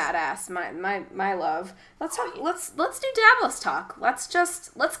badass, my love. Let's do Davos talk. Let's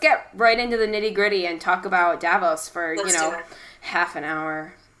get right into the nitty gritty and talk about Davos for, half an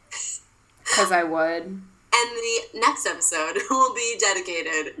hour. 'Cause I would. And the next episode will be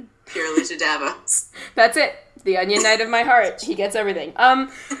dedicated purely to Davos. That's it. The Onion Knight of my heart. He gets everything.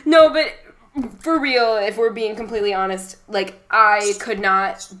 No, but for real, if we're being completely honest, like, I could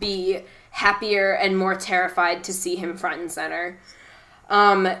not be happier and more terrified to see him front and center.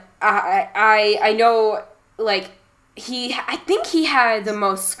 I know, like, I think he had the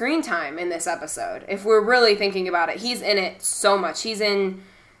most screen time in this episode. If we're really thinking about it, he's in it so much. He's in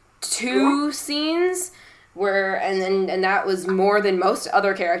 2 scenes and that was more than most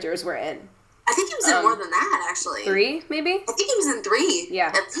other characters were in. I think he was in more than that, actually. 3, maybe? I think he was in 3. Yeah.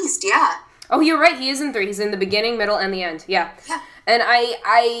 At least, yeah. Oh, you're right. He is in 3. He's in the beginning, middle, and the end. Yeah. Yeah. And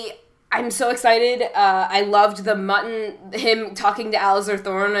I'm so excited. I loved the mutton, him talking to Alistair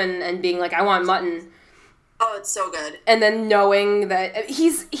Thorne and being like, I want mutton. Oh, it's so good. And then knowing that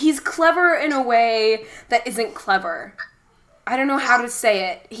he's clever in a way that isn't clever. I don't know how to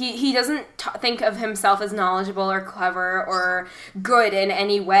say it. He doesn't think of himself as knowledgeable or clever or good in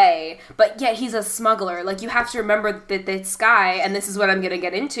any way, but yet he's a smuggler. Like, you have to remember that this guy, and this is what I'm going to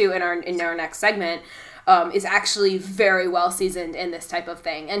get into in our next segment, is actually very well seasoned in this type of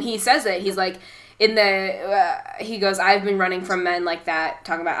thing. And he says it. He's like, he goes, I've been running from men like that,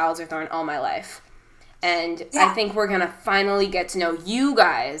 talking about Alistair Thorne, all my life. And I think we're going to finally get to know you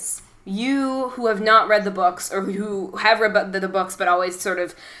guys you who have not read the books or who have read the books but always sort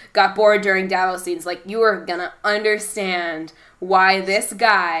of got bored during Davos scenes, like, you are gonna understand why this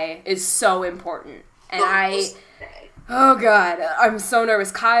guy is so important. And oh God, I'm so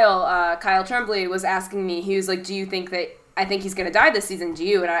nervous. Kyle Tremblay was asking me, he was like, do you think that, I think he's gonna die this season, do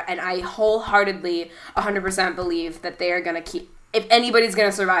you? And I wholeheartedly 100% believe that they are gonna keep, if anybody's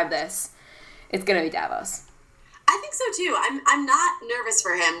gonna survive this, it's gonna be Davos. I think so too. I'm not nervous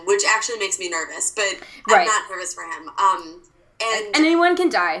for him, which actually makes me nervous, but I'm not nervous for him. And anyone can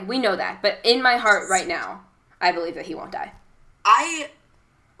die. We know that. But in my heart right now, I believe that he won't die. I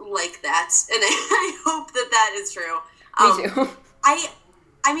like that, and I hope that is true. Me too. I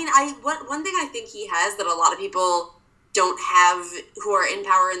mean, one thing I think he has that a lot of people don't have who are in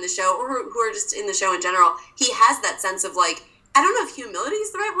power in the show or who are just in the show in general, he has that sense of, like, I don't know if humility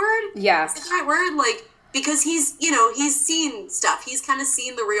is the right word. Yeah. Is it the right word? Like, because he's seen stuff. He's kind of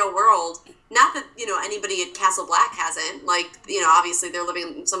seen the real world. Not that, anybody at Castle Black hasn't. Like, obviously they're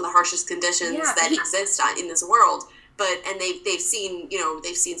living in some of the harshest conditions that exist in this world. And they've seen,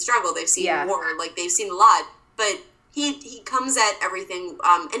 they've seen struggle. They've seen war. Like, they've seen a lot. But he comes at everything.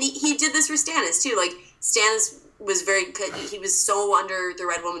 And he did this for Stannis, too. Like, Stannis was he was so under the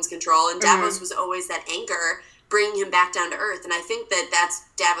Red Woman's control. And Davos was always that anchor, bringing him back down to earth. And I think that's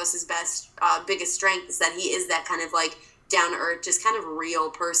Davos's biggest strength, is that he is that kind of, like, down to earth, just kind of real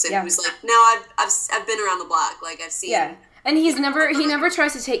person who's like, no, I've been around the block. Like, I've seen. Yeah. And he never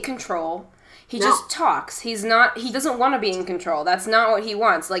tries to take control. He just talks. He doesn't want to be in control. That's not what he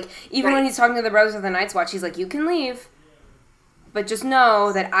wants. Like, even when he's talking to the Brothers of the Night's Watch, he's like, you can leave, but just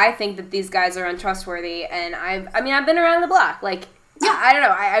know that I think that these guys are untrustworthy, and I've been around the block. Like, I don't know.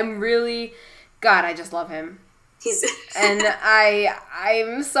 I'm really, God, I just love him. And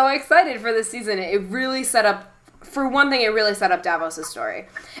I'm so excited for this season. It really set up, for one thing, it really set up Davos' story.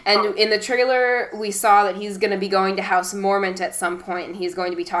 And in the trailer, we saw that he's going to be going to House Mormont at some point, and he's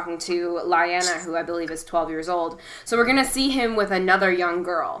going to be talking to Lyanna, who I believe is 12 years old. So we're going to see him with another young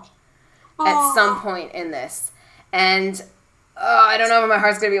girl at some point in this. And I don't know if my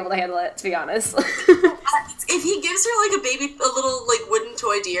heart's going to be able to handle it, to be honest. If he gives her, like, a baby, a little, like, wooden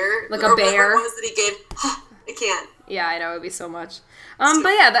toy deer. Like a bear. Or what was that he gave? I can't. Yeah, I know, it'd be so much. But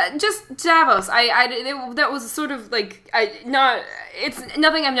yeah, just Davos. That was sort of like, it's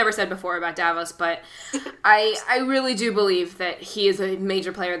nothing I've never said before about Davos, but I really do believe that he is a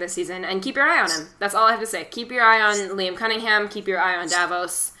major player this season, and keep your eye on him. That's all I have to say. Keep your eye on Liam Cunningham, keep your eye on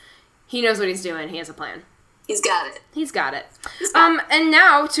Davos. He knows what he's doing. He has a plan. He's got it. He's got it. And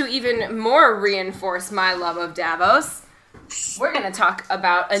now, to even more reinforce my love of Davos, we're going to talk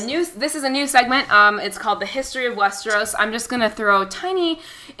about this is a new segment. It's called The History of Westeros. I'm just going to throw tiny,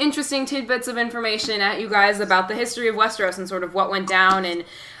 interesting tidbits of information at you guys about the history of Westeros and sort of what went down in,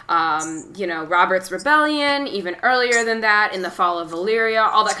 Robert's Rebellion, even earlier than that, in the fall of Valyria,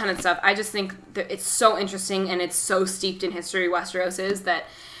 all that kind of stuff. I just think that it's so interesting and it's so steeped in history Westeros is that,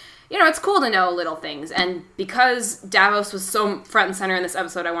 it's cool to know little things. And because Davos was so front and center in this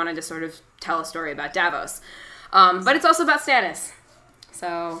episode, I wanted to sort of tell a story about Davos. But it's also about Stannis.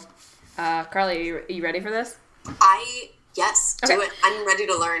 So, Carly, are you ready for this? Yes, okay. Do it. I'm ready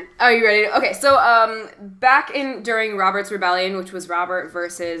to learn. Are you ready? Okay, so back during Robert's Rebellion, which was Robert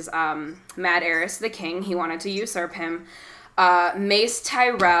versus Mad Aerys the King, he wanted to usurp him. Mace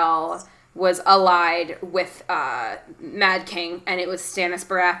Tyrell was allied with Mad King, and it was Stannis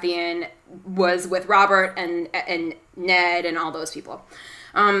Baratheon was with Robert and Ned and all those people.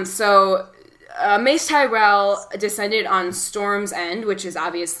 Mace Tyrell descended on Storm's End, which is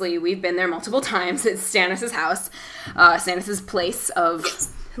obviously, we've been there multiple times, it's Stannis' house, Stannis' place of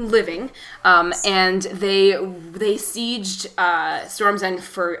living, and they sieged Storm's End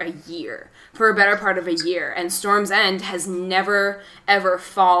for a better part of a year, and Storm's End has never, ever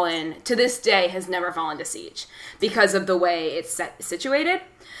fallen, to this day, has never fallen to siege, because of the way it's situated,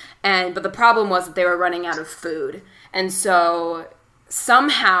 but the problem was that they were running out of food, and so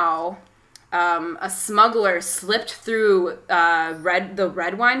somehow a smuggler slipped through the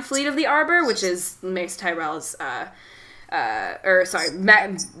red wine fleet of the Arbor, which is Mace Tyrell's,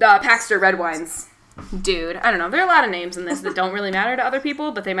 Paxter Redwine's dude. I don't know. There are a lot of names in this that don't really matter to other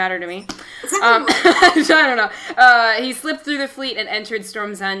people, but they matter to me. I don't know. He slipped through the fleet and entered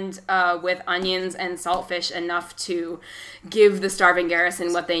Storm's End with onions and saltfish, enough to give the starving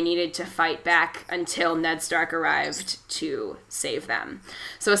garrison what they needed to fight back until Ned Stark arrived to save them.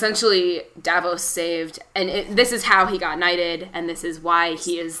 So essentially, Davos saved, and this is how he got knighted, and this is why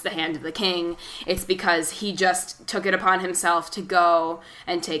he is the Hand of the King. It's because he just took it upon himself to go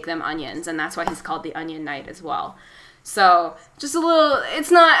and take them onions, and that's why he's called the Onion Knight as well. So, just a little, it's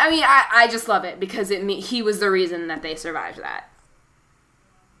not, I mean, I just love it because he was the reason that they survived that.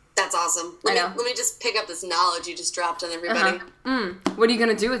 That's awesome. Let me just pick up this knowledge you just dropped on everybody. What are you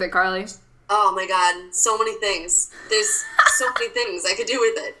going to do with it, Carly? Oh my god, so many things. There's so many things I could do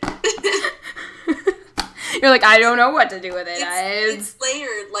with it. You're like, I don't know what to do with it. It's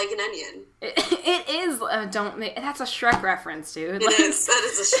layered like an onion. It is. That's a Shrek reference, dude. It is. That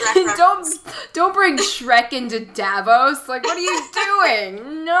is a Shrek reference. Don't bring Shrek into Davos. Like, what are you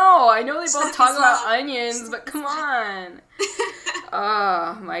doing? No, I know they both talk about onions, but come on.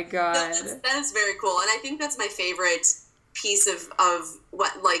 Oh my god. That is very cool, and I think that's my favorite piece of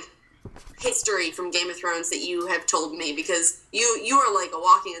what, like, history from Game of Thrones that you have told me, because you are like a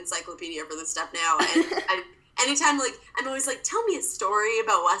walking encyclopedia for this stuff now, and anytime, like, I'm always like, tell me a story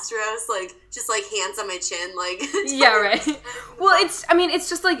about Westeros, like, just like hands on my chin, like. Yeah, right. Well, it's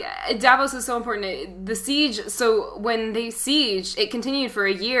just like Davos is so important. The siege. So when they sieged, it continued for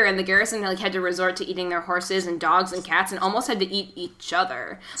a year, and the garrison like had to resort to eating their horses and dogs and cats, and almost had to eat each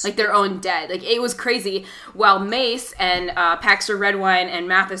other, like their own dead. Like, it was crazy. While Mace and Paxter Redwine and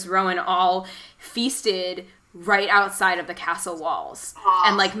Mathis Rowan all feasted right outside of the castle walls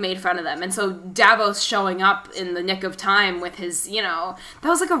and like made fun of them. And so Davos showing up in the nick of time with his, that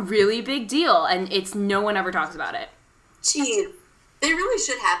was like a really big deal, and no one ever talks about it. Gee, they really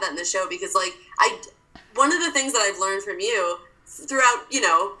should have that in the show, because like one of the things that I've learned from you throughout,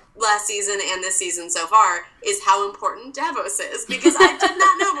 last season and this season so far is how important Davos is, because I did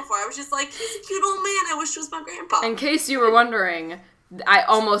not know before. I was just like, he's a cute old man. I wish he was my grandpa. In case you were wondering, I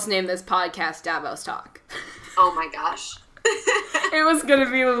almost named this podcast Davos Talk. Oh my gosh. It was going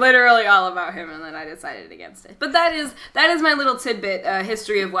to be literally all about him, and then I decided against it. But that is my little tidbit,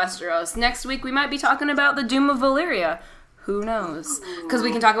 history of Westeros. Next week we might be talking about the Doom of Valyria. Who knows? Because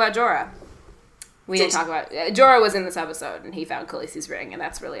we can talk about Jorah. We didn't talk about... Jorah was in this episode, and he found Khaleesi's ring, and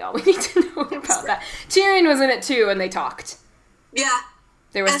that's really all we need to know about that. Tyrion was in it too, and they talked. Yeah.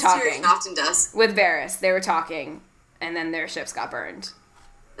 There was talking. Tyrion often does. With Varys. They were talking, and then their ships got burned.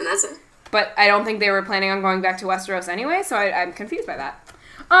 And that's it. But I don't think they were planning on going back to Westeros anyway, so I'm confused by that.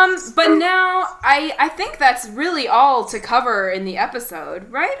 But now I think that's really all to cover in the episode,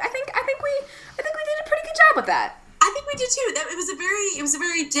 right? I think we did a pretty good job with that. I think we did too. It was a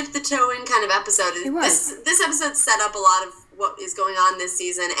very dip the toe in kind of episode. It was. This episode set up a lot of what is going on this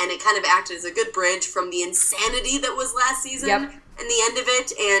season, and it kind of acted as a good bridge from the insanity that was last season and the end of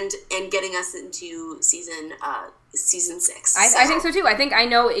it, and getting us into season 6. I think so too. I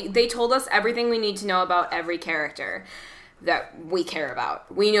know they told us everything we need to know about every character that we care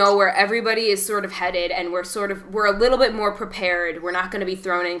about. We know where everybody is sort of headed, and we're a little bit more prepared. We're not going to be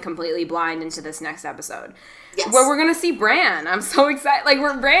thrown in completely blind into this next episode. Yes. Where we're going to see Bran. I'm so excited. Like,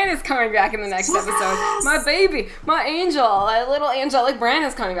 where Bran is coming back in the next episode. My baby, my angel, a little angelic Bran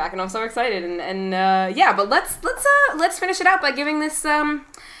is coming back, and I'm so excited. But let's finish it out by giving this the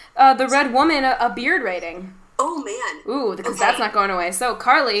Red Woman a beard rating. Oh man. Ooh, because that's not going away. So,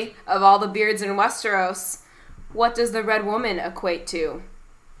 Carly, of all the beards in Westeros, what does the Red Woman equate to?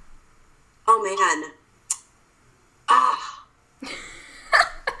 Oh man.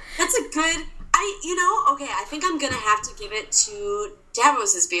 That's a good... I think I'm going to have to give it to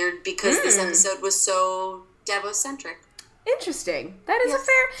Davos's beard, because this episode was so Davos-centric. Interesting. That is a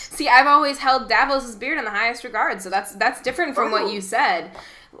fair... See, I've always held Davos's beard in the highest regard, so that's different from what you said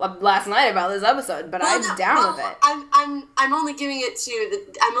last night about this episode, but I'm down with it. I'm only giving it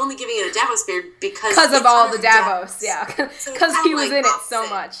a Davos beard because of all the Davos, because he was in it so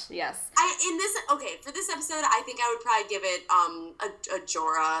much. Yes. For this episode, I think I would probably give it a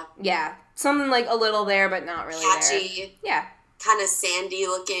Jorah. Yeah, something like a little there, but not really patchy, there. Yeah. Kind of sandy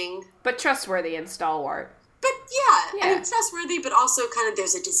looking, but trustworthy and stalwart. But yeah, I mean, trustworthy, but also kind of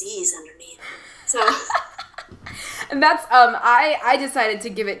there's a disease underneath. So. And that's I decided to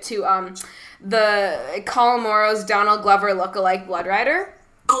give it to the Colin Morrow's Donald Glover lookalike Blood Rider.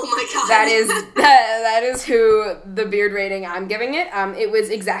 Oh my god. That is who the beard rating I'm giving it. It was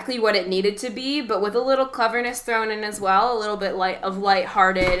exactly what it needed to be, but with a little cleverness thrown in as well, a little bit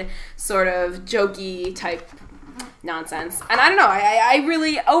lighthearted, sort of jokey type nonsense. And I don't know, I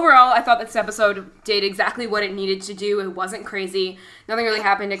really, overall, I thought this episode did exactly what it needed to do. It wasn't crazy. Nothing really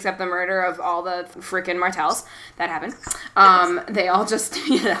happened except the murder of all the freaking Martells. That happened. They all just,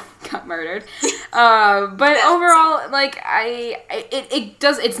 got murdered. But overall, like,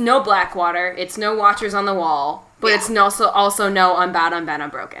 it's no Blackwater. It's no Watchers on the Wall. But it's also no Unbowed, Unbent,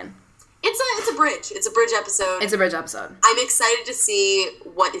 Unbroken. It's a bridge. It's a bridge episode. It's a bridge episode. I'm excited to see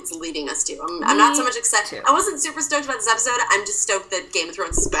what it's leading us to. I'm not so much excited. I wasn't super stoked about this episode. I'm just stoked that Game of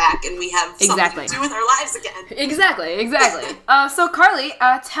Thrones is back and we have something to do with our lives again. Exactly. So Carly,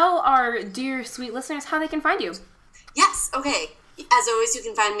 tell our dear sweet listeners how they can find you. Yes. Okay. As always, you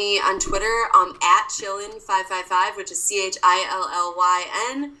can find me on Twitter at Chillin555, which is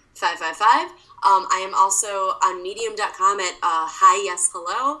CHILLYN 555. I am also on Medium.com at Hi Yes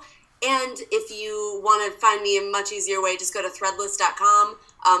Hello. And if you want to find me a much easier way, just go to Threadless.com.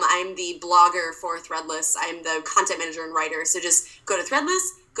 I'm the blogger for Threadless. I'm the content manager and writer. So just go to Threadless,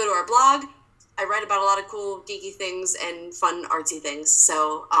 go to our blog. I write about a lot of cool, geeky things and fun, artsy things.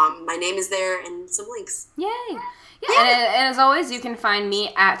 So my name is there and some links. Yay! Yeah. And as always, you can find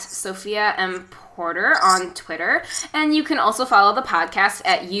me at Sophia M. Porter on Twitter, and you can also follow the podcast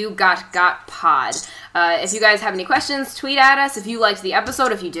at YouGotGotPod. If you guys have any questions, tweet at us. If you liked the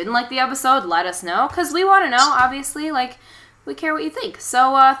episode, if you didn't like the episode, let us know, because we want to know, obviously, we care what you think.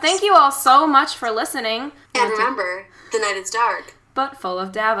 So thank you all so much for listening. And remember, the night is dark, but full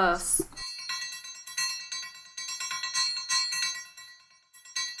of Davos.